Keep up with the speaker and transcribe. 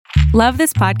Love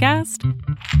this podcast?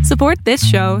 Support this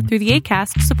show through the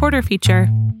Acast supporter feature.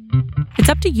 It's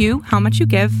up to you how much you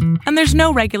give, and there's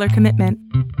no regular commitment.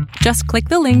 Just click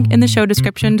the link in the show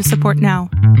description to support now.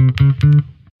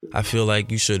 I feel like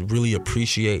you should really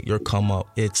appreciate your come up.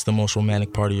 It's the most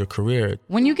romantic part of your career.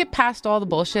 When you get past all the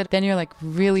bullshit, then you're like,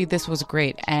 really, this was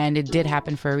great. And it did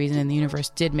happen for a reason, and the universe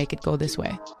did make it go this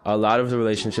way. A lot of the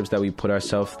relationships that we put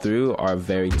ourselves through are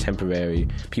very temporary.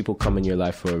 People come in your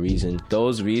life for a reason.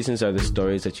 Those reasons are the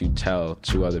stories that you tell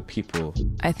to other people.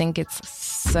 I think it's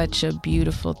such a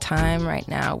beautiful time right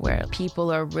now where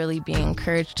people are really being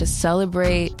encouraged to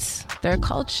celebrate their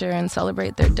culture and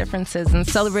celebrate their differences and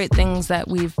celebrate things that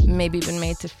we've maybe been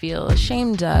made to feel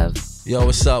ashamed of. Yo,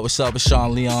 what's up? What's up? It's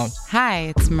Sean Leon.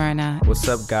 Hi, it's Myrna. What's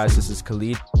up, guys? This is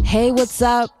Khalid. Hey, what's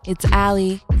up? It's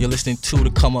Ali. You're listening to The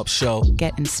Come Up Show.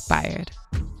 Get inspired.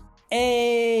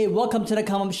 Hey, welcome to The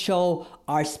Come Up Show.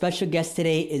 Our special guest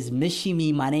today is Michie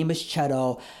Mee. My name is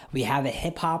Cheto. We have a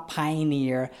hip-hop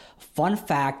pioneer. Fun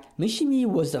fact, Michie Mee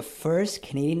was the first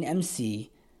Canadian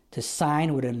MC to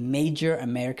sign with a major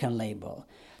American label.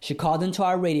 She called into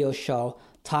our radio show,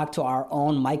 talked to our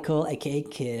own Michael, aka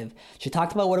Kiv. She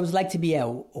talked about what it was like to be a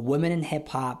woman in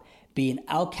hip-hop, being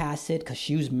outcasted because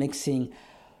she was mixing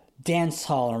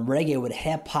dancehall and reggae with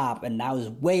hip-hop, and that was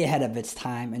way ahead of its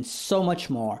time, and so much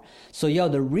more. So,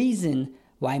 the reason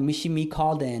why Michie Mee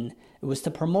called in, it was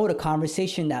to promote a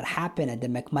conversation that happened at the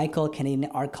McMichael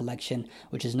Canadian Art Collection,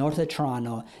 which is north of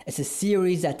Toronto. It's a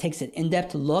series that takes an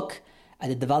in-depth look at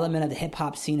the development of the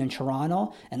hip-hop scene in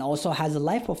Toronto and also has a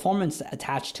live performance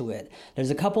attached to it.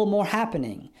 There's a couple more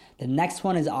happening. The next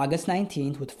one is August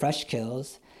 19th with Fresh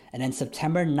Kills, and then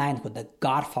September 9th with The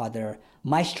Godfather,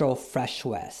 Maestro Fresh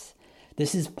West.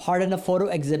 This is part of the photo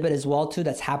exhibit as well, too,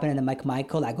 that's happening in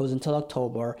McMichael that goes until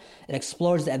October. It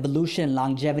explores the evolution and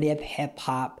longevity of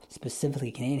hip-hop, specifically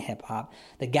Canadian hip-hop.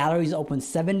 The gallery is open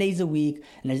 7 days a week,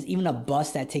 and there's even a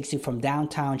bus that takes you from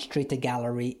downtown straight to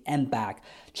gallery and back.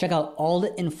 Check out all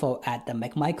the info at the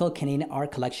McMichael Canadian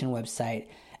Art Collection website,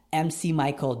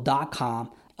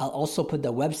 mcmichael.com. I'll also put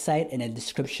the website in the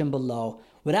description below.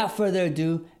 Without further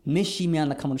ado, Michie Mee on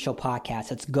the Come Up Show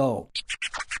podcast. Let's go.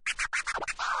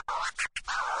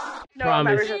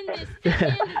 Promise.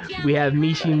 We have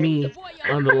Michie Mee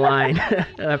on the line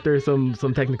after some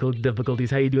technical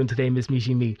difficulties. How you doing today, Miss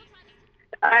Michie Mee?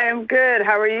 I am good.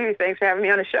 How are you? Thanks for having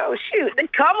me on the show. Shoot, the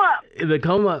come up. The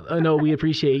come up. Oh, no, we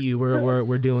appreciate you.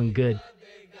 We're doing good.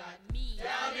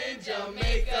 Down in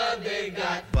Jamaica, they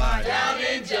got fun. Down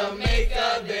in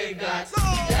Jamaica, they got.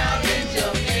 Down in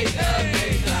Jamaica,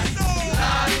 they got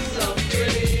lots of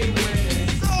pretty women.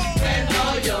 Spend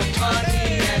all your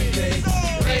money and they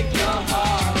break your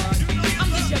heart. I'm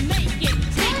the Jamaican,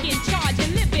 taking charge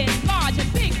and living large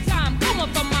and big time.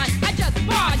 Coming for mine, I just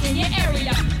barge in your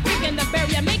area, breaking the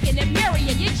barrier, making it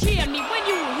merrier. You cheer me when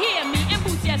you hear me and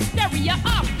boost your stereo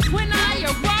up. When I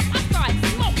erupt, I start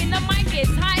smoking. The mic is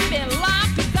hype and live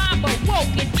 'cause I'm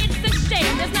awoken. It's a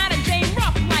shame there's not a day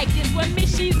rough like this. When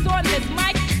Michie's on this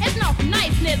mic, it's no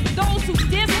niceness. Those who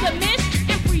diss the Mish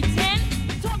and pretend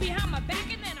talk behind my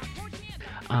back and then approach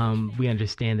me. We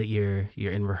understand that you're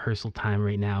in rehearsal time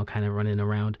right now, kind of running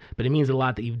around, but it means a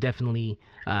lot that you've definitely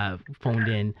phoned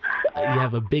in. You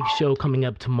have a big show coming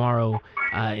up tomorrow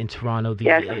in Toronto, the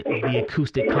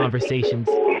Acoustic Conversations.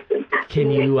 Can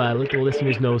you let the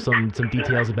listeners know some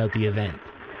details about the event?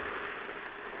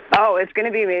 Oh, it's going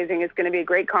to be amazing. It's going to be a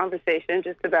great conversation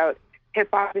just about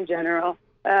hip-hop in general,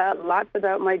 lots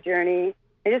about my journey,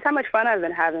 and just how much fun I've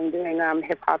been having doing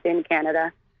hip-hop in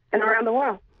Canada and around the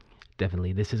world.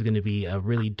 Definitely. This is going to be a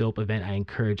really dope event. I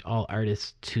encourage all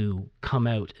artists to come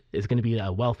out. It's going to be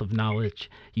a wealth of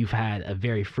knowledge. You've had a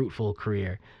very fruitful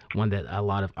career, one that a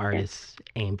lot of artists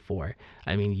aim for.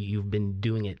 I mean, you've been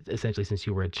doing it essentially since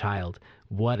you were a child.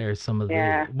 What are some of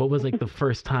what was like the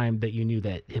first time that you knew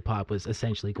that hip hop was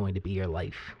essentially going to be your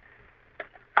life?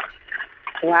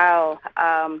 Wow.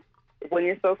 When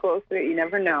you're so close to it, you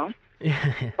never know.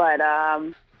 But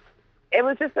it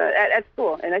was just at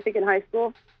school, and I think in high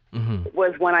school,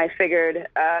 was when I figured,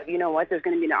 you know what, there's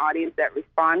going to be an audience that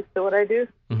responds to what I do.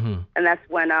 And that's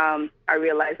when I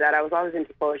realized that I was always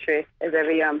into poetry. As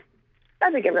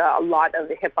I think a lot of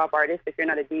the hip-hop artists, if you're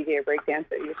not a DJ or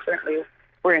breakdancer, you certainly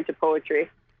were into poetry.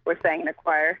 We're sang in a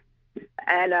choir.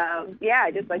 And,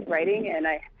 I just liked writing, and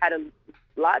I had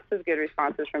lots of good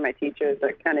responses from my teachers.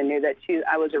 I kind of knew that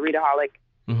I was a readaholic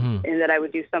and that I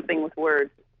would do something with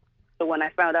words. So when I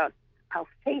found out how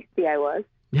tasty I was,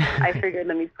 I figured,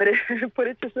 let me put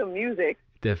it to some music.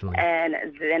 Definitely. And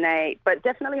then but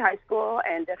definitely high school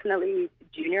and definitely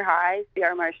junior high,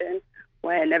 C.R. Martian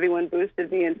when everyone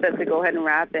boosted me and said to go ahead and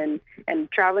rap, and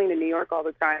traveling to New York all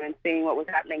the time and seeing what was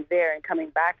happening there and coming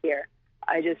back here,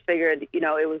 I just figured,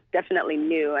 it was definitely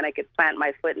new and I could plant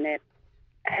my foot in it.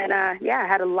 And I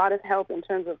had a lot of help in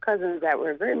terms of cousins that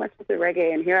were very much into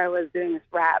reggae, and here I was doing this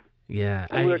rap. Yeah.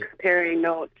 And we were comparing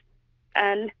notes,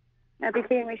 and I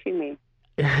became Michie Mee.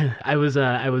 I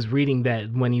was reading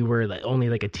that when you were only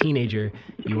a teenager,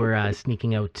 you were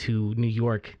sneaking out to New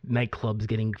York nightclubs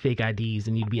getting fake IDs,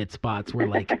 and you'd be at spots where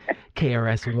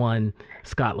KRS-One,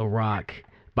 Scott LaRock,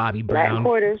 Bobby Brown, Latin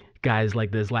Quarters. Guys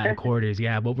like this, Latin Quarters.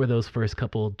 Yeah, what were those first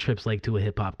couple trips like to a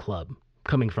hip hop club?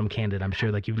 Coming from Canada, I'm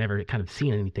sure you've never kind of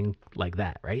seen anything like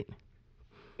that, right?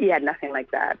 Yeah, nothing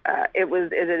like that. It was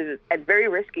very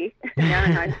risky. Now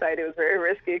in hindsight, it was very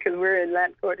risky because we're in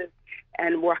Latin Quarters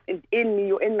and we're in New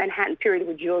York, in Manhattan, period,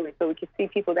 with jewelry. So we could see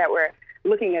people that were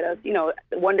looking at us,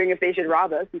 wondering if they should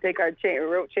rob us and take our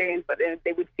rope chains, but then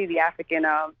they would see the African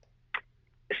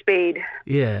spade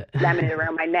laminated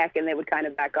around my neck, and they would kind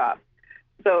of back off.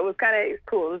 So it was kind of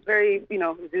cool. It was very,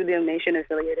 Zulu Nation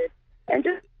affiliated, and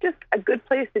just a good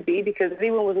place to be because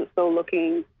everyone wasn't so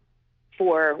looking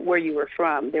for where you were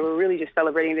from. They were really just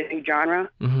celebrating the new genre.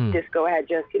 Mm-hmm. Disco had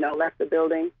just, left the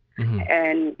building,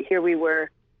 and here we were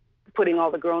putting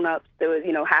all the grown-ups. There was,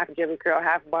 half Jibby Curl,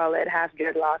 half Ballad, half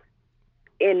dreadlocks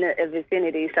in a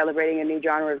vicinity celebrating a new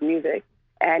genre of music.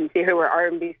 And here were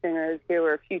R&B singers, here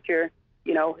were future,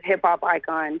 hip-hop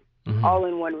icons, all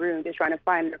in one room, just trying to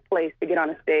find a place to get on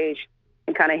a stage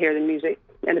and kind of hear the music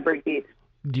and the break beats.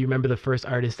 Do you remember the first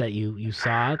artist that you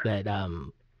saw that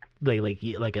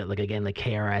again,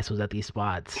 KRS was at these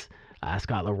spots?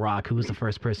 Scott LaRock, who was the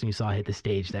first person you saw hit the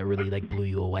stage that really blew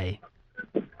you away?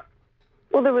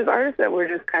 Well, there was artists that were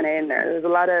just kind of in there. There was a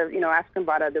lot of, African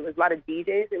Bada. There was a lot of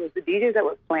DJs. It was the DJs that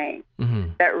were playing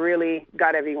that really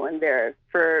got everyone there.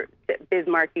 For Biz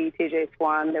Markie, TJ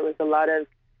Swan, there was a lot of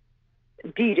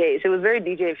DJs. It was very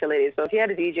DJ affiliated. So if you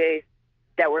had a DJ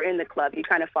that were in the club, you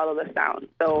kind of follow the sound.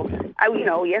 So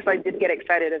yes, I did get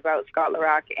excited about Scott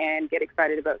LaRock and get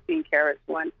excited about seeing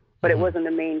KRS-One, but it wasn't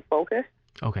the main focus.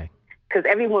 Okay. Because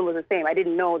everyone was the same. I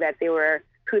didn't know that they were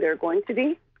who they're going to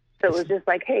be. So it was just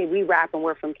like, hey, we rap and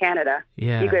we're from Canada.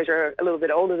 Yeah. You guys are a little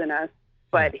bit older than us,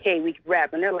 but hey, we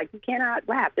rap. And they're like, you cannot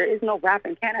rap. There is no rap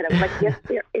in Canada. I'm like, yes,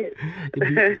 there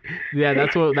is. Yeah,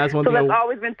 that's one so thing. That's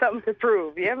always been something to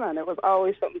prove. Yeah, man, it was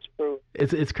always something to prove.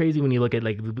 It's crazy when you look at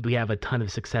we have a ton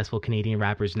of successful Canadian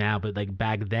rappers now, but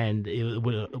back then it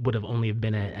would have only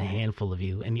been a handful of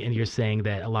you. And you're saying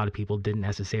that a lot of people didn't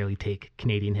necessarily take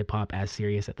Canadian hip hop as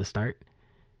serious at the start?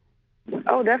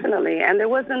 Oh, definitely. And there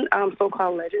wasn't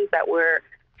so-called legends that were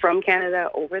from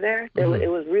Canada over there. It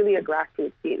was really a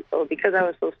grassroots scene. So because I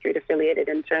was so street affiliated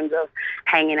in terms of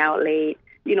hanging out late,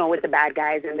 with the bad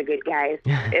guys and the good guys,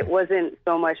 it wasn't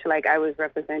so much like I was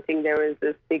representing. There was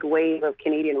this big wave of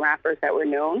Canadian rappers that were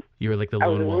known. You were like the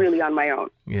lone wolf. I was really on my own.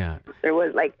 Yeah. There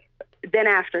was then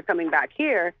after coming back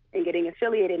here and getting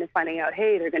affiliated and finding out,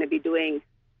 hey, they're going to be doing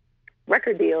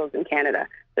record deals in Canada.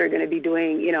 They're going to be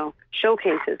doing,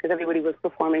 showcases because everybody was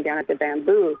performing down at the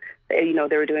Bamboo. They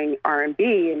were doing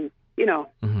R&B and,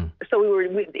 so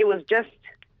it was just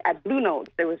at Blue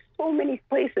Notes. There was so many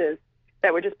places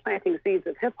that were just planting seeds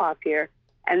of hip hop here.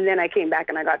 And then I came back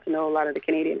and I got to know a lot of the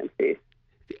Canadian MCs.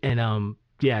 And,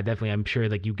 yeah, definitely. I'm sure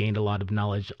you gained a lot of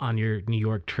knowledge on your New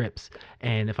York trips.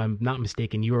 And if I'm not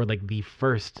mistaken, you were the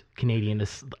first Canadian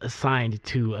assigned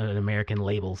to an American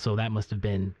label. So that must have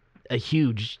been a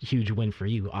huge, huge win for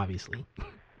you, obviously.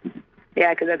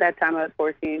 Yeah, because at that time I was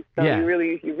 14, so you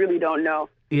really don't know.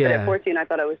 Yeah. But at 14, I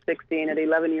thought I was 16. At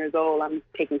 11 years old, I'm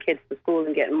taking kids to school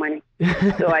and getting money.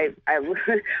 So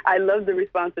I loved the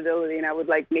responsibility, and I would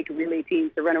make relay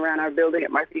teams to run around our building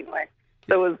at Martin Way.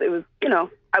 So it was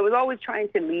I was always trying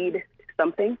to lead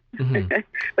something,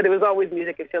 but it was always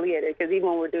music affiliated because even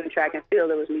when we're doing track and field,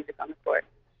 there was music on the court.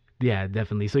 Yeah,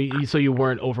 definitely. So you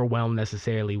weren't overwhelmed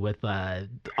necessarily with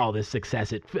all this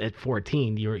success at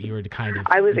 14. You were kind of.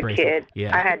 I was a kid.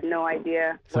 Yeah. I had no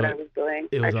idea what I was doing.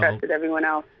 I trusted everyone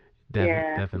else.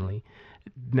 Definitely.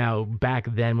 Now,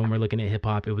 back then when we're looking at hip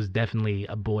hop, it was definitely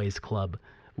a boys' club.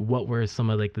 What were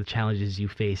some of the challenges you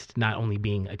faced, not only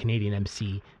being a Canadian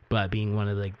MC, but being one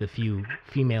of the few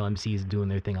female MCs doing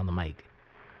their thing on the mic?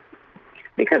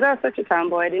 Because I was such a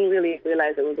tomboy, I didn't really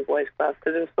realize it was a boys' club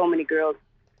because there were so many girls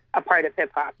a part of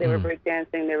hip-hop. They were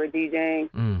breakdancing, they were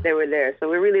DJing, they were there. So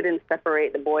we really didn't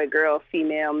separate the boy, girl,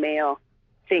 female, male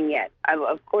thing yet.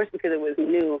 Of course, because it was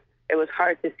new, it was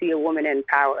hard to see a woman in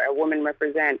power, a woman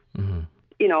represent,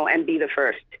 and be the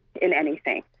first in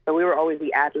anything. So we were always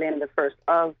the ad-lib, the first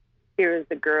of, here's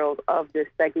the girls of this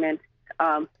segment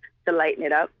to lighten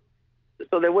it up.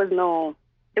 So there was no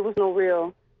there was no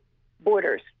real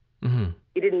borders. Mm-hmm.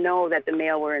 You didn't know that the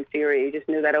male were inferior. You just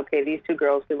knew that, okay, these two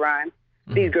girls could rhyme.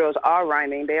 Mm-hmm. These girls are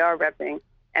rhyming. They are repping.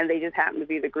 And they just happened to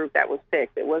be the group that was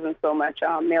picked. It wasn't so much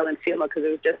male and female because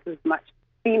it was just as much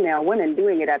female women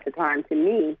doing it at the time to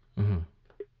me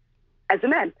as the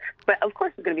men. But of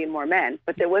course, there's going to be more men.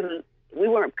 But we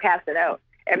weren't casted out.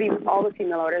 All the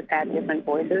female artists had different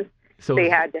voices. So they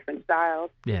had different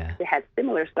styles. Yeah. They had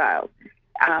similar styles.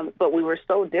 But we were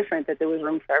so different that there was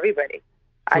room for everybody.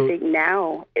 So, I think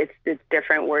now it's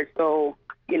different where it's so,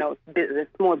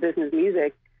 it's more business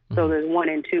music. So there's 1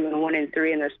 and 2 and 1 and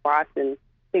 3 and there's spots and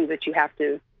things that you have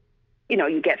to,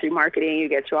 you get through marketing, you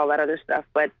get through all that other stuff.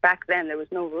 But back then there was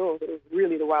no rules. It was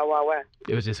really the Wild Wild West.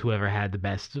 It was just whoever had the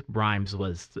best rhymes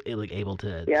was able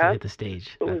to hit the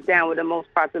stage. It was down with the most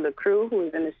popular crew who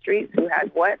was in the streets, who had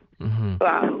what, who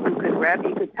could rap.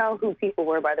 You could tell who people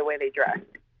were by the way they dressed.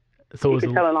 So you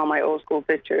could tell in all my old school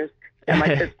pictures and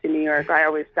my trips to New York. I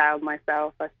always styled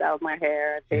myself. I styled my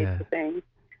hair. I paid for things.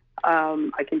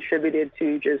 I contributed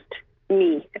to just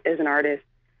me as an artist.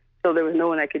 So there was no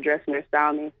one that could dress me or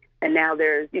style me. And now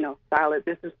there's, stylists.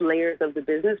 This is layers of the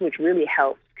business, which really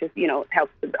helps because, it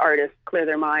helps the artists clear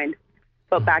their mind.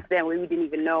 But back then we didn't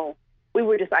even know. We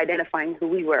were just identifying who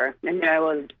we were. And I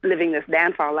was living this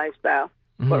dancehall lifestyle,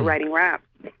 but writing rap.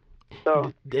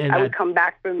 So I would come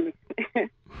back from...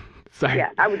 Sorry. Yeah,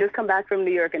 I would just come back from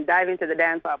New York and dive into the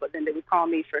dance hall, but then they would call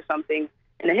me for something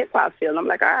in the hip hop field. And I'm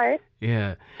like, all right.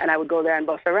 Yeah. And I would go there and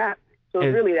bust a rap. So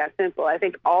it's really that simple. I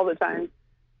think all the time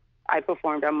I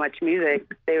performed on Much Music,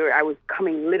 I was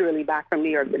coming literally back from New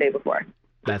York the day before.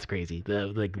 That's crazy.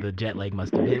 The jet lag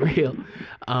must have been real.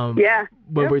 Yeah.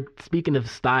 When we're speaking of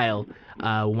style,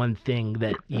 one thing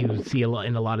that you see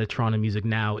in a lot of Toronto music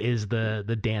now is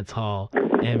the dance hall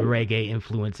and reggae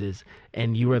influences.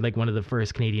 And you were like one of the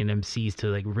first Canadian MCs to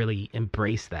like really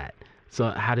embrace that.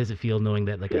 So how does it feel knowing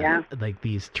that like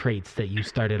these traits that you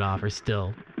started off are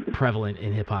still prevalent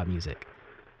in hip hop music?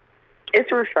 It's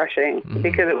refreshing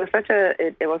because I was such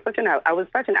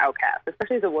an outcast,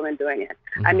 especially as a woman doing it.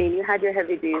 I mean, you had your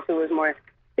Heavy D's who was more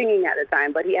singing at the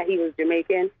time, but he was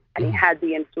Jamaican and he had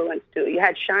the influence too. You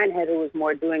had Shinehead who was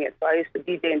more doing it. So I used to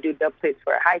DJ and do dub plates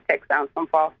for High Tech Sound from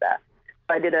Falstaff.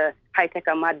 So I did a High Tech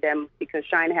Ahmad Dem because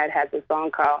Shinehead had this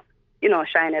song called,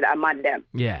 Shinehead Ahmad Dem.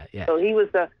 Yeah. So he was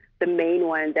the main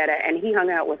one and he hung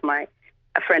out with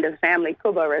a friend of the family,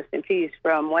 Kuba, rest in peace,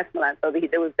 from Westmoreland. So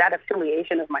there was that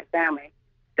affiliation of my family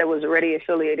that was already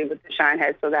affiliated with the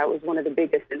Shinehead. So that was one of the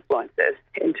biggest influences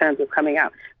in terms of coming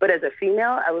out. But as a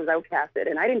female, I was outcasted,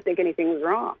 and I didn't think anything was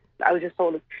wrong. I was just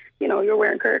told, you're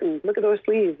wearing curtains. Look at those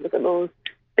sleeves. Look at those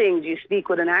things. You speak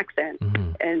with an accent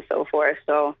and so forth.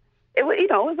 So it was, it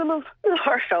was a little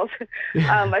heartfelt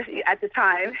at the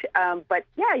time. But,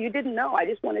 yeah, you didn't know. I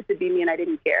just wanted to be me, and I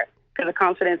didn't care. Because the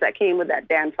confidence that came with that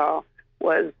dance hall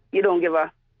was you don't give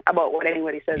about what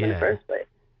anybody says in the first place.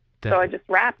 Definitely. So I just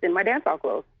rapped in my dancehall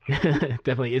clothes.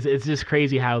 Definitely. It's just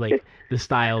crazy how like the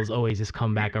styles always just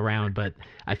come back around, but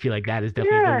I feel like that is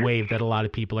definitely the wave that a lot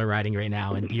of people are riding right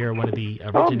now, and you're one of the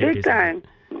originators. Oh,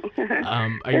 big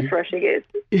time. Refreshing it.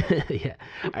 Yeah.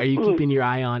 Are you keeping your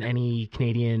eye on any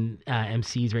Canadian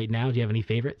MCs right now? Do you have any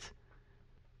favorites?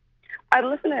 I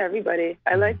listen to everybody.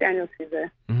 I like Daniel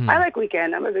Caesar. I like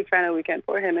Weeknd. I'm a big fan of Weeknd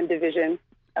for him and Division.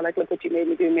 I like Look What You Made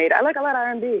Me Do Made. I like a lot of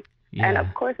R&B. Yeah. And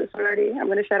of course, it's sorority. I'm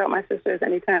going to shout out my sisters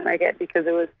anytime I get, because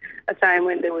there was a time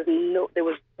when there was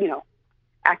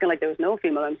acting like there was no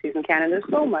female MCs in Canada. There's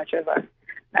so much of us.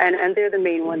 And they're the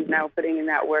main ones now putting in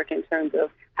that work in terms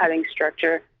of having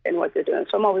structure in what they're doing.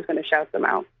 So I'm always going to shout them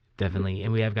out. Definitely.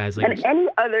 And we have guys like... And any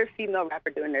other female rapper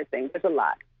doing their thing. There's a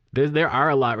lot. There are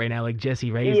a lot right now. Like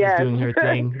Jessie Reyes is doing her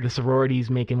thing. The sorority's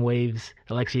making waves.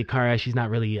 Alexia Cara, she's not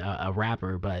really a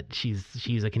rapper, but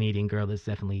she's a Canadian girl that's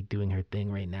definitely doing her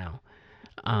thing right now.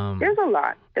 There's a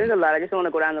lot. I just don't want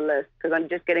to go down the list because I'm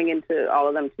just getting into all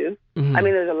of them too. I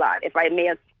mean, there's a lot.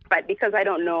 But because I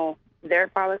don't know their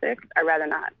politics, I'd rather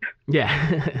not.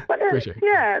 Yeah, for sure.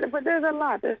 Yeah, but there's a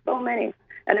lot. There's so many.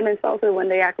 And I'm insulted when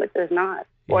they act like there's not.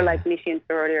 Or like Michie and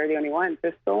sorority are the only ones.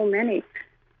 There's so many.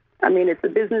 I mean, it's a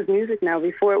business music now.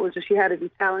 Before it was just you had to be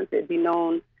talented, be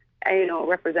known, and,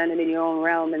 represented in your own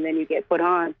realm, and then you get put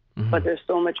on. But there's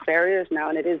so much barriers now,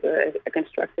 and it is a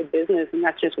constructed business, and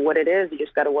that's just what it is. You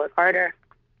just got to work harder.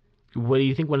 What do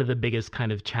you think one of the biggest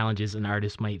kind of challenges an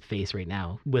artist might face right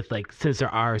now with, like, since there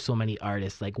are so many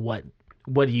artists, like what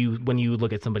do you, when you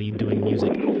look at somebody doing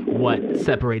music, what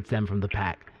separates them from the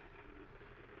pack?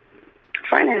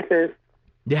 Finances.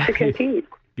 Yeah. To compete.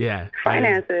 Yeah.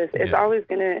 Finances is always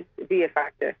going to be a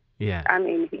factor. Yeah. I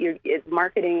mean,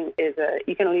 marketing is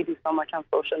you can only do so much on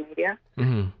social media.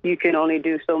 Mm-hmm. You can only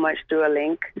do so much through a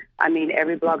link. I mean,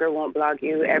 every blogger won't blog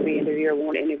you. Every interviewer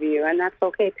won't interview you, and that's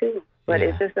okay too. But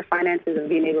it's just the finances of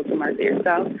being able to market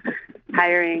yourself,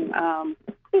 hiring,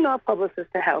 a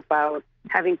publicist to help out,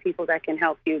 having people that can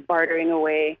help you, bartering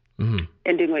away,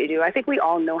 and doing what you do. I think we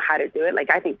all know how to do it. Like,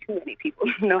 I think too many people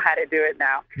know how to do it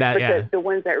now. The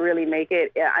ones that really make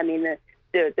it, I mean,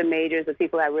 the majors, the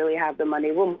people that really have the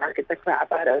money will market the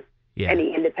crap out of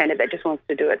any independent that just wants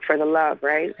to do it for the love,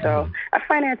 right? So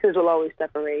finances will always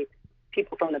separate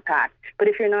people from the pack. But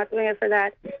if you're not doing it for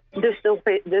that, there's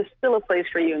still a place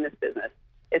for you in this business.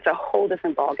 It's a whole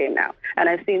different ballgame now. And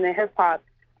I've seen the hip-hop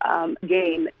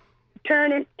game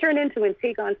turn into and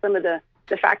take on some of the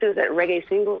factors that reggae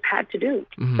singles had to do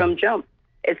from jump.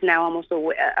 It's now almost a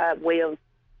way of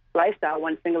lifestyle,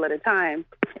 one single at a time,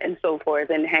 and so forth,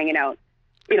 and hanging out,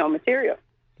 material.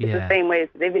 It's the same way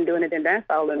they've been doing it in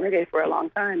dancehall and reggae for a long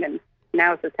time, and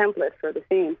now it's a template for the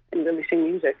scene and releasing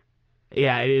music.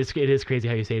 Yeah, it is crazy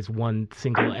how you say it's one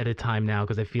single at a time now,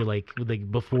 because I feel like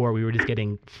before we were just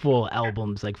getting full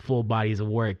albums, like full bodies of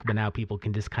work, but now people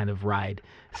can just kind of ride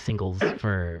singles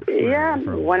for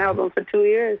one album for 2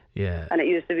 years. Yeah. And it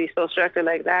used to be so structured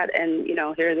like that, and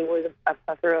here there was a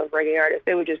plethora of reggae artists.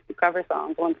 They would just do cover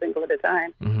songs, one single at a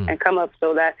time, and come up.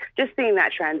 So that just seeing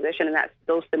that transition and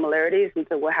those similarities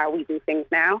into how we do things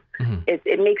now,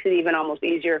 it makes it even almost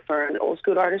easier for an old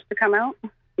school artist to come out.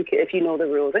 If you know the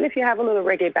rules. And if you have a little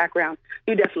reggae background,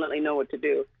 you definitely know what to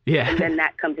do. Yeah. And then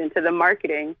that comes into the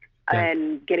marketing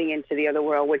and getting into the other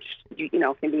world, which,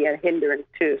 can be a hindrance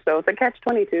too. So it's a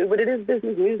catch-22, but it is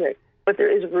business music. But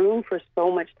there is room for so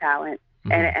much talent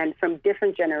and from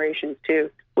different generations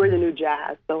too. We're the new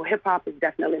jazz. So hip-hop is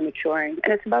definitely maturing,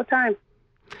 and it's about time.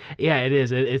 Yeah, it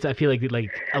is. I feel like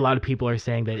a lot of people are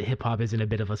saying that hip hop is in a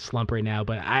bit of a slump right now,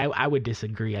 but I would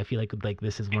disagree. I feel like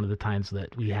this is one of the times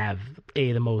that we have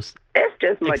the most. It's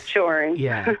just maturing.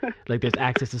 Yeah, like there's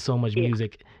access to so much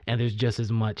music, and there's just as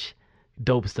much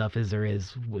dope stuff as there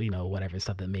is, whatever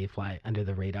stuff that may fly under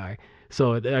the radar.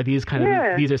 So are these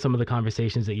these are some of the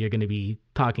conversations that you're going to be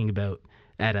talking about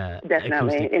at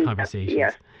acoustic conversations?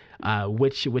 Yes.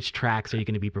 Which tracks are you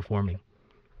going to be performing?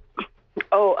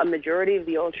 Oh, a majority of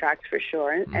the old tracks for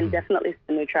sure, and definitely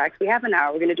some new tracks. We have an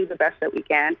hour. We're going to do the best that we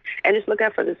can, and just look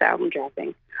out for this album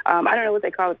dropping. I don't know what they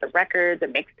call it, the record, the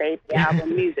mixtape, the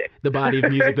album, music. The body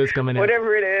of music that's coming out.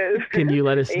 Whatever it is. Can you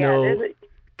let us know?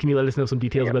 Can you let us know some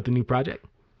details about the new project?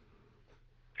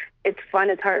 It's fun.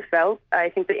 It's heartfelt. I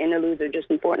think the interludes are just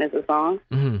important as a song.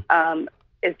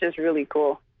 It's just really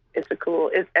cool. It's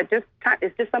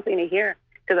just something to hear.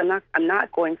 Because I'm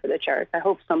not going for the charts. I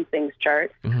hope some things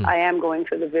chart. I am going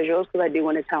for the visuals because I do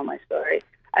want to tell my story.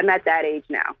 I'm at that age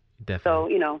now.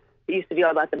 Definitely. So, it used to be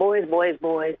all about the boys.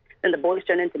 Then the boys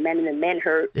turn into men, and the men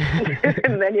hurt.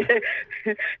 and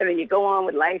then you go on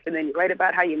with life, and then you write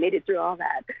about how you made it through all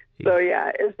that. So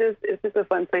yeah, it's just a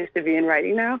fun place to be in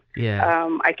writing now. Yeah.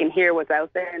 I can hear what's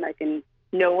out there, and I can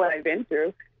know what I've been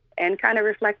through, and kind of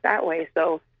reflect that way.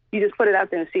 So you just put it out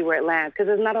there and see where it lands. Because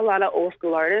there's not a lot of old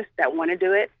school artists that want to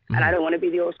do it. And I don't want to be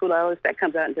the old school artist that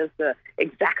comes out and does the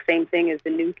exact same thing as the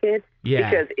new kid. Yeah.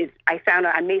 Because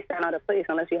I may sound out of place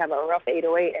unless you have a rough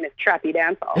 808 and it's trappy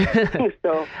dancehall.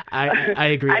 So I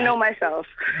agree. I know myself.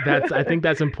 I think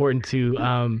that's important too.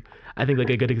 I think a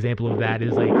good example of that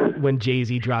is when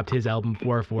Jay-Z dropped his album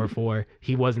 444,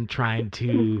 he wasn't trying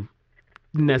to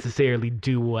necessarily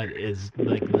do what is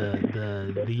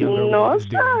the younger ones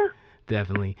doing.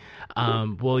 Definitely.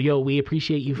 Well, we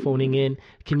appreciate you phoning in.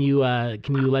 Can you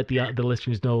let the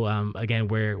listeners know again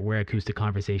where Acoustic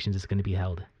Conversations is going to be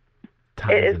held?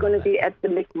 It is going to be at the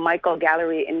McMichael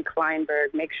Gallery in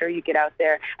Kleinburg. Make sure you get out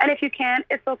there. And if you can't,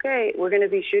 it's okay. We're going to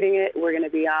be shooting it. We're going to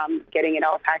be getting it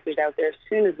all packaged out there as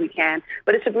soon as we can.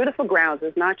 But it's a beautiful grounds.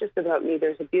 It's not just about me.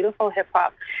 There's a beautiful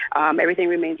hip-hop, Everything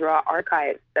Remains Raw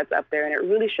archive that's up there. And it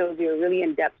really shows you a really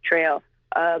in-depth trail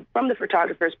from the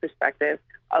photographer's perspective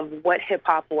of what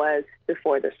hip-hop was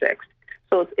before the 6th.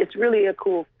 So it's really a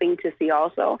cool thing to see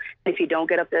also. If you don't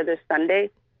get up there this Sunday,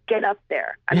 get up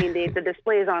there. I mean, the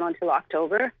display is on until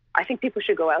October. I think people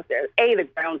should go out there. The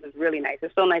grounds is really nice.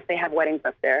 It's so nice. They have weddings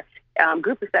up there.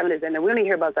 Group of 7 is in there. We only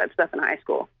hear about that stuff in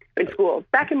school.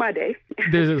 Back in my day.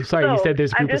 You said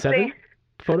there's Group of 7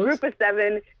 photos? Group of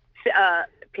 7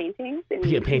 paintings. And,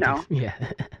 paintings. Yeah.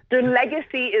 Their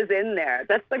legacy is in there.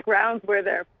 That's the grounds where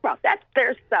they're from. That's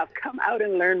their stuff. Come out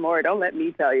and learn more. Don't let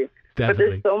me tell you. Definitely.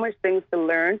 But there's so much things to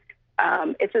learn.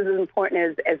 It's as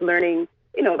important as learning,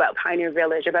 about Pioneer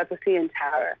Village, about the CN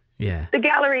Tower. Yeah. The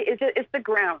gallery it's the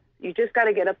ground. You just got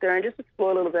to get up there and just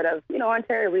explore a little bit of,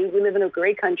 Ontario. We live in a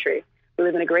great country. We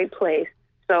live in a great place.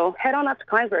 So head on up to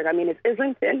Kleinsburg. I mean, it's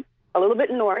Islington, a little bit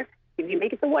north. If you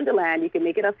make it to Wonderland, you can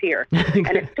make it up here.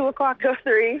 And it's 2 o'clock till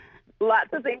 3.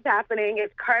 Lots of things happening.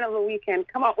 It's Carnival weekend.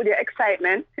 Come out with your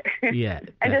excitement. Yeah.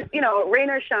 And just, rain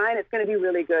or shine, it's going to be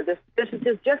really good.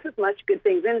 There's just as much good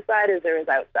things inside as there is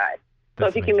outside. So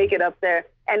if you can make it up there.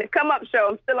 And the Come Up Show,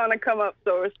 I'm still on the Come Up,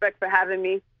 so respect for having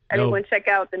me. Everyone check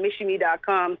out the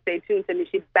MichieMee.com. Stay tuned to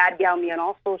Michie Bad Gal Me on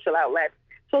all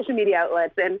social media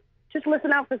outlets, and just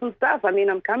listen out for some stuff. I mean,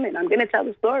 I'm coming. I'm going to tell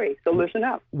the story, so listen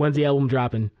up. When's the album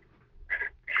dropping?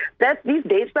 That's these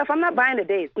date stuff. I'm not buying the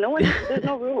dates. There's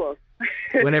no rules.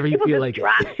 Whenever you feel like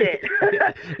drop it.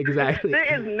 Exactly.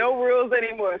 There is no rules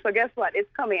anymore. So guess what? It's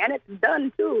coming, and it's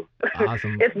done too.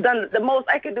 Awesome. It's done. The most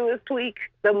I can do is tweak.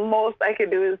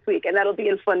 And that'll be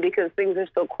in fun because things are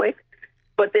so quick.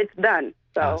 But it's done.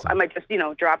 So awesome. I might just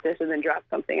drop this and then drop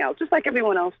something else, just like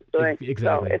everyone else is doing.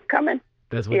 Exactly. So it's coming.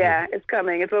 That's what it's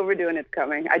coming. It's overdue and it's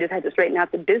coming. I just had to straighten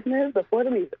out the business before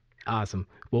the music. Awesome.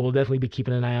 Well, we'll definitely be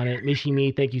keeping an eye on it. Michie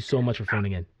Mee, thank you so much for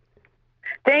phoning in.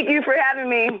 Thank you for having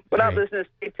me. What up, listeners?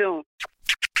 Stay tuned.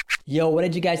 Yo, what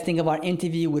did you guys think of our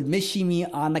interview with Michie Mee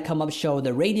on the Come Up Show,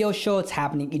 the radio show? It's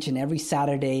happening each and every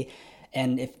Saturday.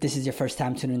 And if this is your first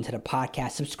time tuning into the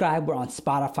podcast, subscribe. We're on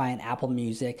Spotify and Apple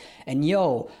Music. And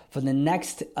for the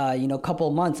next, couple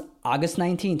of months, August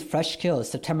 19th, Fresh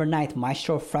Kills, September 9th,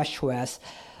 Maestro Fresh West.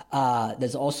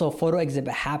 There's also a photo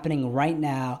exhibit happening right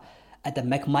now at the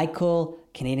McMichael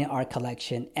Canadian Art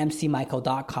Collection,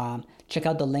 mcmichael.com. Check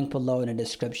out the link below in the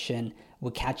description.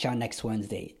 We'll catch y'all next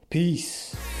Wednesday.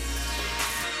 Peace.